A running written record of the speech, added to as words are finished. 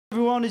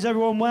everyone? Is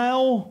everyone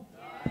well?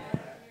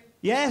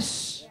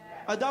 Yes?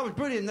 That was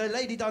brilliant. The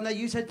lady down there,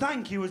 you said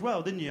thank you as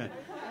well, didn't you?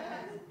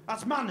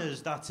 That's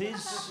manners, that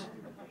is.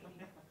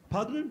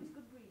 Pardon?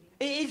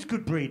 It is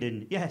good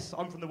breeding. Yes,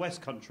 I'm from the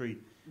West Country.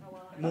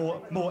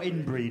 More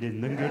inbreeding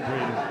than good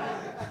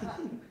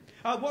breeding.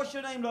 What's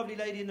your name, lovely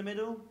lady in the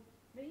middle?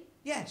 Me?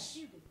 Yes.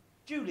 Judy.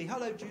 Julie.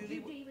 Hello, Julie.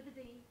 Judy with a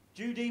D.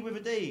 Judy with a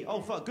D.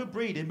 Oh, fuck. Good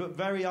breeding, but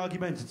very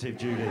argumentative,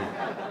 Judy.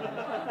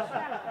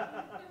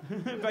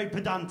 Very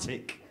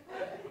pedantic.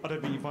 I don't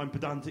think you find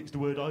pedantic's the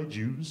word I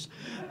use.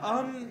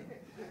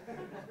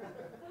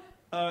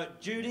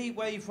 Judy,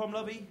 where are you from,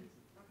 lovey?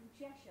 I'm from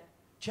Cheshire.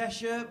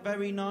 Cheshire,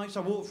 very nice. I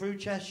walked through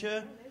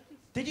Cheshire.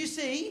 Did you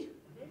see?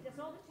 I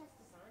saw the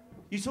Chester sign.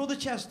 Yeah. You saw the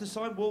Chester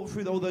sign, walked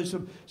through all those,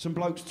 some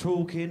blokes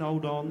talking,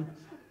 hold on.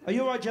 Are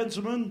you all right,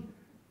 gentlemen?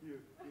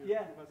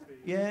 Yeah.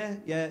 Yeah,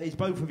 it's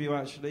both of you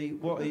actually.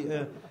 What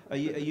are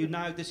you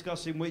now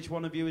discussing which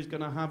one of you is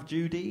going to have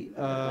Judy?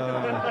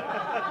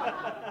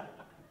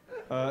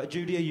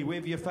 Judy, are you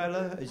with your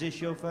fella? Is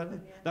this your fella?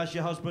 That's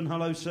your husband.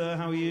 Hello, sir.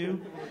 How are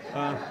you?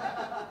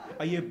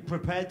 Are you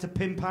prepared to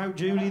pimp out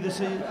Judy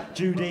this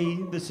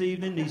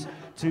evening? These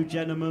two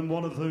gentlemen,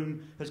 one of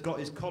whom has got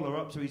his collar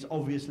up, so he's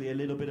obviously a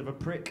little bit of a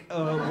prick.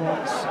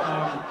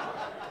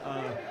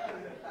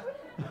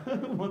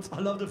 Once, I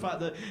love the fact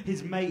that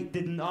his mate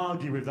didn't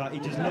argue with that. He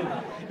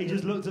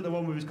just looked at the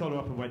one with his collar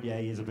up and went, "Yeah,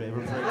 he is a bit of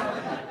a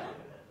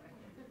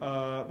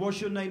prick."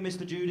 What's your name,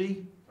 Mr.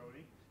 Judy?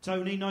 Tony.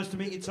 Tony, nice to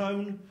meet you,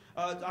 Tone.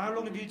 How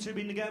long have you two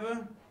been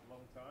together?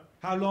 Long time.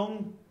 How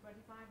long?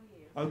 25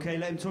 years. Okay,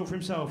 let him talk for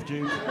himself,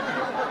 Jude. It's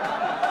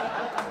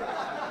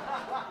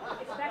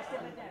best if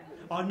I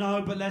don't. I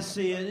know, but let's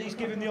see. At least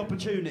give him the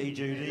opportunity,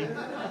 Judy.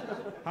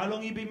 How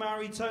long you been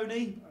married,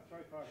 Tony?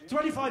 25 years.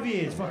 25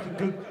 years.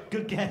 Fucking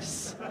good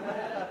guess.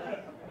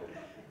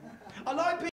 I like people